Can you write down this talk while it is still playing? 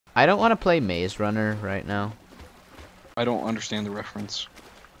I don't want to play Maze Runner right now. I don't understand the reference.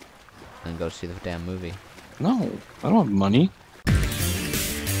 And go see the damn movie. No, I don't have money.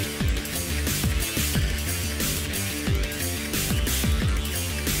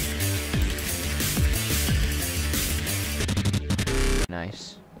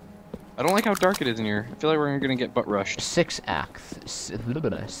 Nice. I don't like how dark it is in here. I feel like we're gonna get butt rushed. Sixth axe.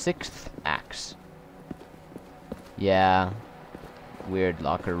 Yeah. Weird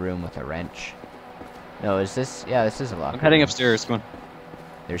locker room with a wrench. No, is this? Yeah, this is a locker I'm heading room. upstairs. Come on.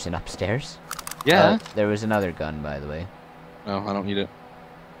 There's an upstairs? Yeah. There was another gun, by the way. No, I don't need it.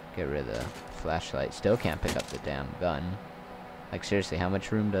 Get rid of the flashlight. Still can't pick up the damn gun. Like, seriously, how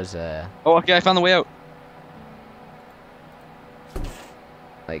much room does Oh, okay, I found the way out.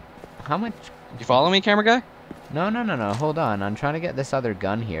 like, how much? You follow me, camera guy? No, hold on. I'm trying to get this other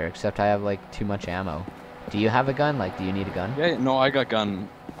gun here, except I have, like, too much ammo. Do you have a gun? Like, do you need a gun? Yeah, no, I got gun.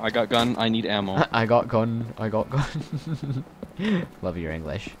 I need ammo. I got gun. Love your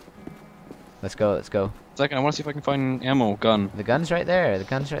English. Let's go. Second, I want to see if I can find ammo. Gun. The gun's right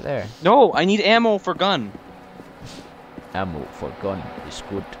there. No, I need ammo for gun. Ammo for gun is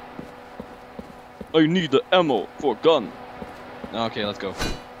good. I need the ammo for gun. Okay, let's go.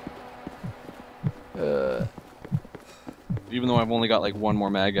 Even though I've only got like one more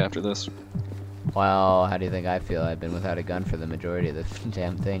mag after this. Well, how do you think I feel? I've been without a gun for the majority of the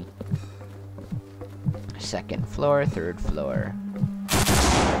damn thing. Second floor, third floor.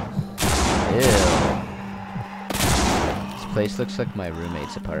 Ew. This place looks like my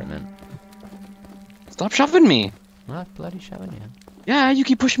roommate's apartment. Stop shoving me. I'm not bloody shoving you. Yeah, you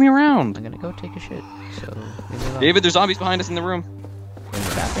keep pushing me around. I'm gonna go take a shit. So leave me alone. David, there's zombies behind us in the room. In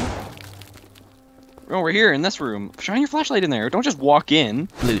the bathroom? Oh, we're here in this room. Shine your flashlight in there. Don't just walk in.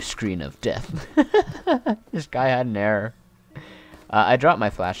 Blue screen of death. This guy had an error. I dropped my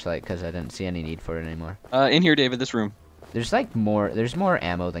flashlight because I didn't see any need for it anymore. In here, David, this room. There's like there's more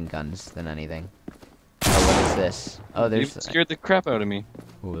ammo than guns than anything. Oh, what is this? Oh, You there's... scared the crap out of me.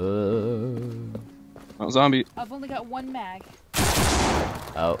 Whoa. Oh, zombie. I've only got one mag.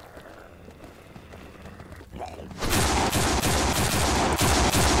 Oh.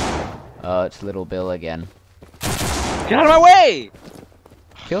 Oh, it's Little Bill again. Get out of my way!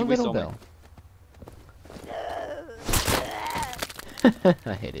 Kill You waste Little all my- Bill.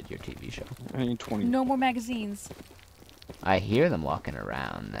 I hated your TV show. I need 20. No more magazines. I hear them walking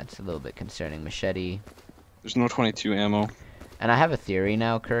around. That's a little bit concerning. Machete. There's no 22 ammo. And I have a theory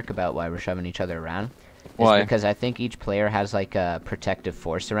now, Kirk, about why we're shoving each other around. Why? It's because I think each player has like a protective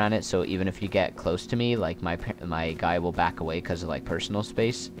force around it, so even if you get close to me, like my guy will back away because of like personal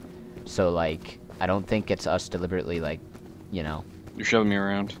space. So like, I don't think it's us deliberately like, you know. You're shoving me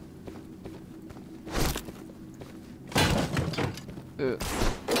around.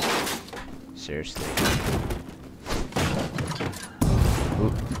 Seriously.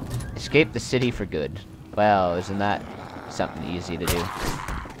 Ooh. Escape the city for good. Well, isn't that something easy to do?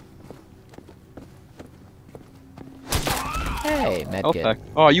 Hey, medkit.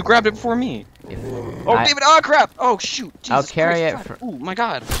 Oh, you grabbed it before me. Oh, David! Oh, crap! Oh, shoot! Jesus I'll carry Christ, it. Oh my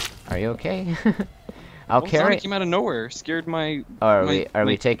God! Are you okay? I'll Well, carry. zombie came out of nowhere. Scared my. Oh, are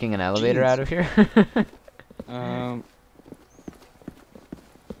we taking an elevator out of here?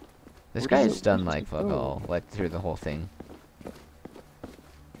 This guy's done like fuck all, like through the whole thing.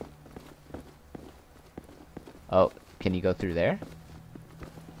 Oh, can you go through there?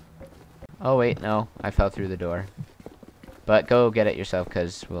 Oh wait, no, I fell through the door. But go get it yourself,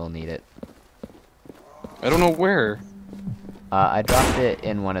 cause we'll need it. I don't know where. I dropped it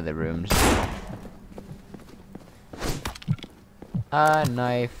in one of the rooms.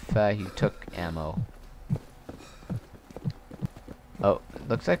 Knife. He took ammo. Oh,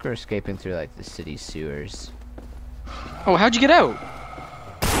 looks like we're escaping through like the city sewers. Oh, how'd you get out?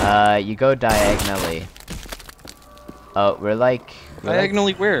 You go diagonally. Oh, we're like...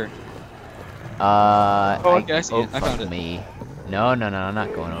 Diagonally where? Oh, okay, I see it. I found it. Me. No, I'm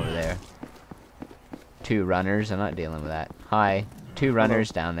not going over there. Two runners, I'm not dealing with that. Hi. Two runners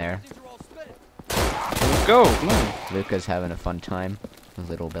down there. Let's go, come on. Luca's having a fun time with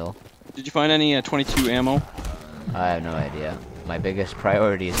Little Bill. Did you find any 22 ammo? I have no idea. My biggest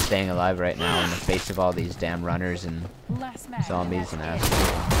priority is staying alive right now in the face of all these damn runners and zombies and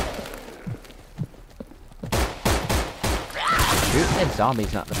assholes. Shoot the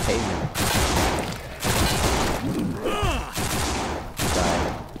zombies, not the pavement.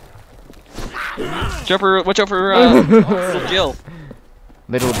 Watch out for little Jill.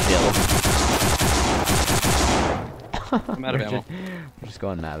 Little Jill. I'm out of ammo. We're just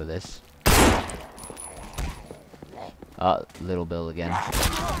going mad with this. Little Bill again.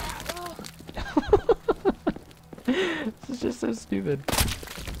 This is just so stupid.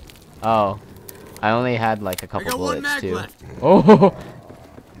 Oh, I only had like a couple bullets too. Oh!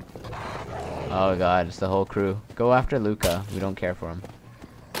 Oh god, it's the whole crew. Go after Luca. We don't care for him.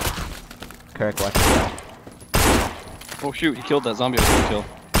 Kirk, watch yourself. Oh shoot, he killed that zombie I was gonna kill.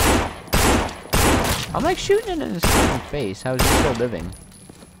 I'm like shooting it in his fucking face. How is he still living?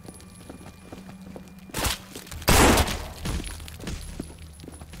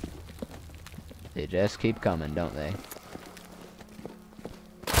 They just keep coming, don't they?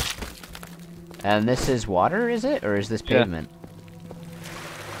 And this is water, is it? Or is this pavement?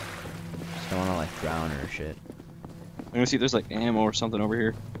 Just don't wanna like drown or shit. I'm gonna see if there's like ammo or something over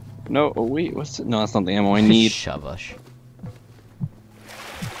here. No, oh wait, what's it? No, that's not the ammo I need. Shabash.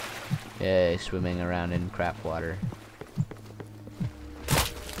 Yay, swimming around in crap water.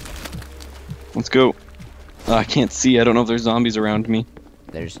 Let's go. I can't see. I don't know if there's zombies around me.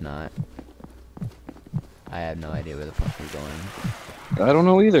 There's not. I have no idea where the fuck we're going. I don't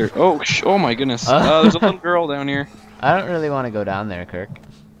know either. Oh, oh my goodness. There's a little girl down here. I don't really want to go down there, Kirk.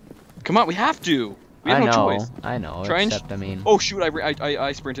 Come on, we have to. We have no choice. I know. Try and except, I mean. Oh shoot!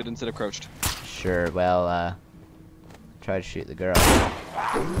 I sprinted instead of crouched. Sure. Well, try to shoot the girl.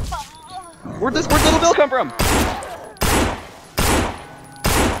 Where'd Little Bill come from?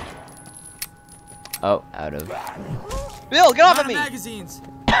 Oh, out of. Bill, get off of me! Magazines.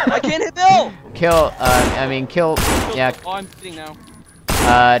 I can't hit Bill. Kill. Kill. Yeah. Oh, I'm hitting now.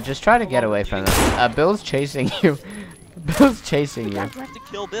 Just try to get away from them. Bill's chasing you. Bill's chasing you. I have to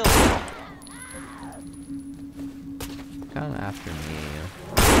kill Bill. Come after me.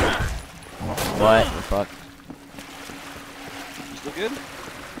 What the fuck? You still good?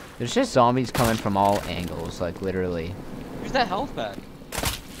 There's just zombies coming from all angles, like literally. Use that health pack.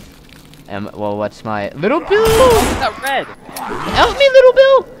 Well, what's my Little Bill? Oh, that red. Help me, Little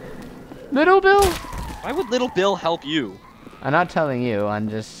Bill! Little Bill! Why would Little Bill help you? I'm not telling you. I'm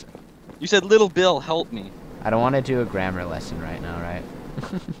just. You said Little Bill help me. I don't want to do a grammar lesson right now, right?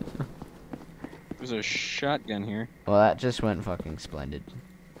 There's a shotgun here. Well, that just went fucking splendid.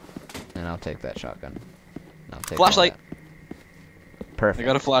 And I'll take that shotgun. I'll take Flashlight. Perfect. I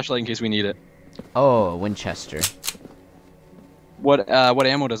got a flashlight in case we need it. Oh, Winchester. What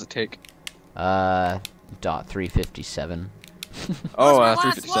ammo does it take? .357. Oh,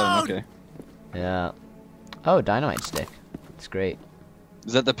 357. Okay. Yeah. Oh, dynamite stick. That's great.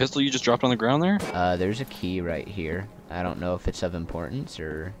 Is that the pistol you just dropped on the ground there? There's a key right here. I don't know if it's of importance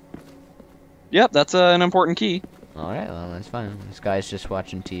or. Yep, that's an important key. Alright, well, that's fine. This guy's just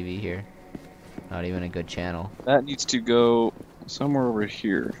watching TV here. Not even a good channel. That needs to go somewhere over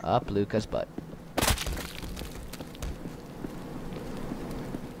here. Up Luca's butt.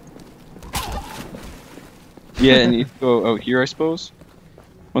 Yeah, and you go out here, I suppose.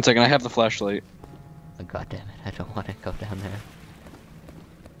 1 second, I have the flashlight. Oh, God damn it, I don't want to go down there.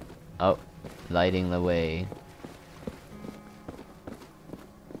 Oh, lighting the way.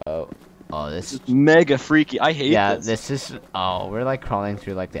 Oh, this is mega freaky. I hate this. Yeah, this is. Oh, we're like crawling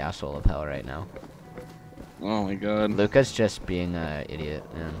through like the asshole of hell right now. Oh my god. Luca's just being an idiot,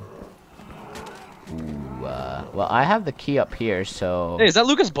 man. Ooh, well, I have the key up here, so. Hey, is that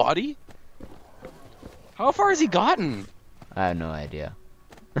Luca's body? How far has he gotten? I have no idea.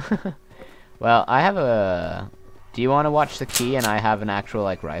 Well, I have a. Do you want to watch the key and I have an actual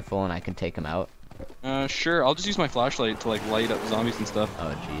like rifle and I can take him out? Sure. I'll just use my flashlight to like light up zombies and stuff.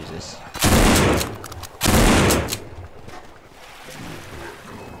 Oh Jesus.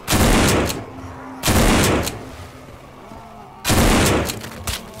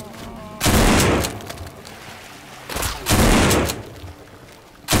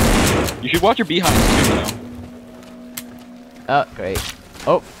 You should watch your behinds too now. Oh, great.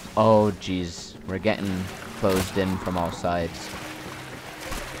 Oh, jeez. We're getting closed in from all sides.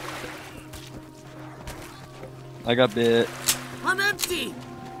 I got bit. I'm empty.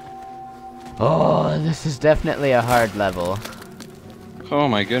 Oh, this is definitely a hard level. Oh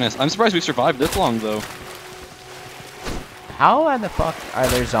my goodness. I'm surprised we survived this long though. How in the fuck are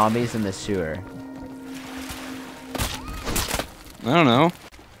there zombies in the sewer? I don't know.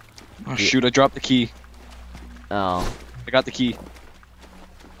 Oh shoot, I dropped the key. Oh. I got the key.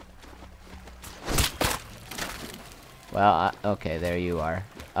 Well, okay, there you are.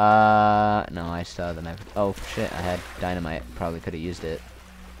 No, I still have the knife. Oh shit, I had dynamite. Probably could have used it.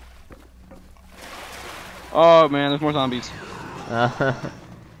 Oh man, there's more zombies.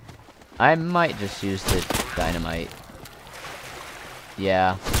 I might just use the dynamite.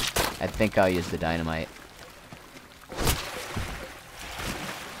 Yeah, I think I'll use the dynamite.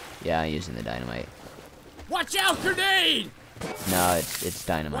 Yeah, I'm using the dynamite. Watch out, grenade! No, it's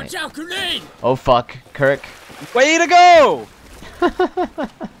dynamite. Watch out, grenade! Oh fuck, Kirk. Way to go!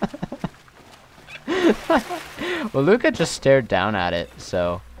 Well, Luca just stared down at it,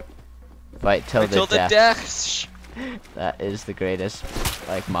 so fight till Until the the death. That is the greatest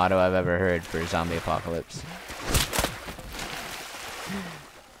like motto I've ever heard for zombie apocalypse.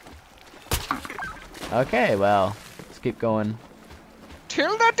 Okay, well, let's keep going.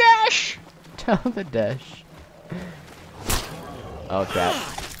 Till the dash. Till the dash. Oh crap.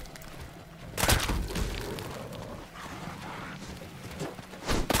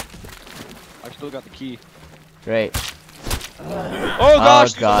 I've still got the key. Great. Oh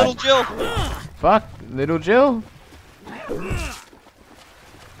gosh, there's a little Jill. Fuck, little Jill.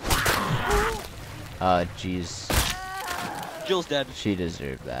 Oh jeez. Jill's dead. She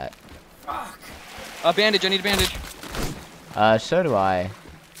deserved that. Bandage, I need a bandage. So do I.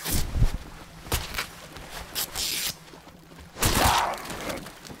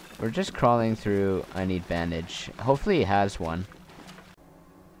 We're just crawling through. I need bandage. Hopefully he has one.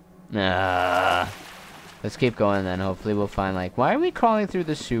 Let's keep going then. Hopefully we'll find like. Why are we crawling through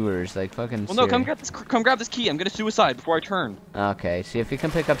the sewers? Like fucking. Well, no, come grab this key. I'm gonna suicide before I turn. Okay. See if you can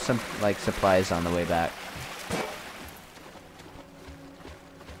pick up some like supplies on the way back.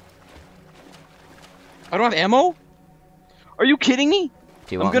 I don't have ammo. Are you kidding me?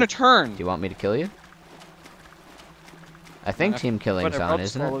 I'm gonna turn. Do you want me to kill you? I think team killing's Whatever, on, I'll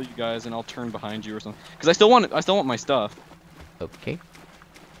just isn't follow it? you guys, and I'll turn behind you or something. Because I still want my stuff. Okay.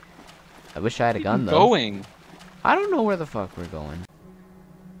 I wish I had a gun though. Going. I don't know where the fuck we're going.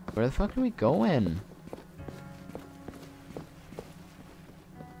 Where the fuck are we going?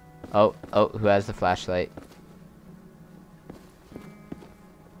 Oh, who has the flashlight?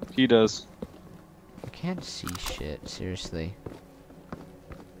 He does. I can't see shit, seriously.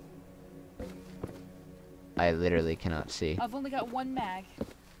 I literally cannot see. I've only got one mag.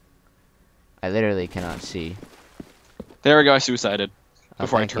 I literally cannot see. There we go, I suicided. Oh,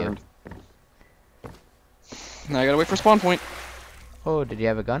 Before I thank you. turned. Now I gotta wait for spawn point. Oh, did you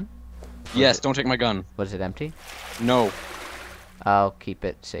have a gun? Yes, don't take my gun. Was it empty? No. I'll keep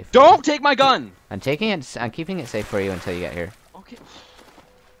it safe. Don't take my gun! I'm keeping it safe for you until you get here. Okay.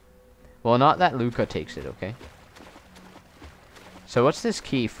 Well, not that Luca takes it, okay? So what's this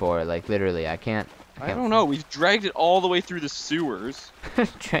key for? Like, literally, I can't... I don't know, we've dragged it all the way through the sewers.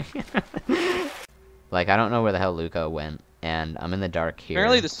 Like, I don't know where the hell Luca went, and I'm in the dark here.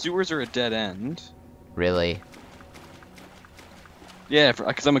 Apparently the sewers are a dead end. Really? Yeah,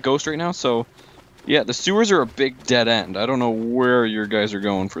 because I'm a ghost right now, so... Yeah, the sewers are a big dead end. I don't know where your guys are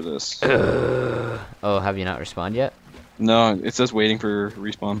going for this. Oh, have you not respawned yet? No, it says waiting for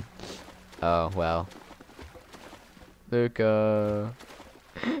respawn. Oh, well. Luca.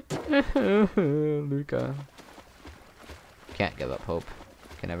 Luca. Can't give up hope.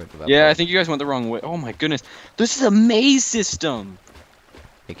 Can never give up Yeah, I hope. think you guys went the wrong way. Oh my goodness. This is a maze system!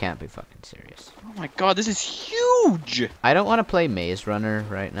 You can't be fucking serious. Oh my god, this is huge! I don't want to play Maze Runner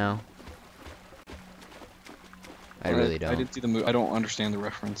right now. I really don't. I didn't see the movie. I don't understand the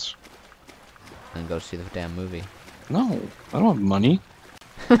reference. And go see the damn movie. No, I don't have money.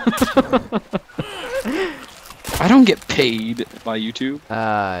 I don't get paid by YouTube.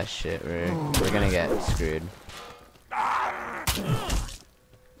 Ah, shit, we're gonna get screwed.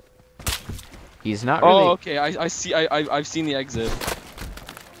 He's not really... Oh, okay. I see. I've seen the exit.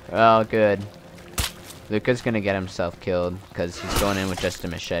 Oh, good. Luca's gonna get himself killed because he's going in with just a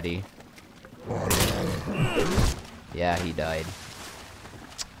machete. Yeah, he died.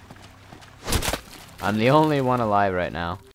 I'm the only one alive right now.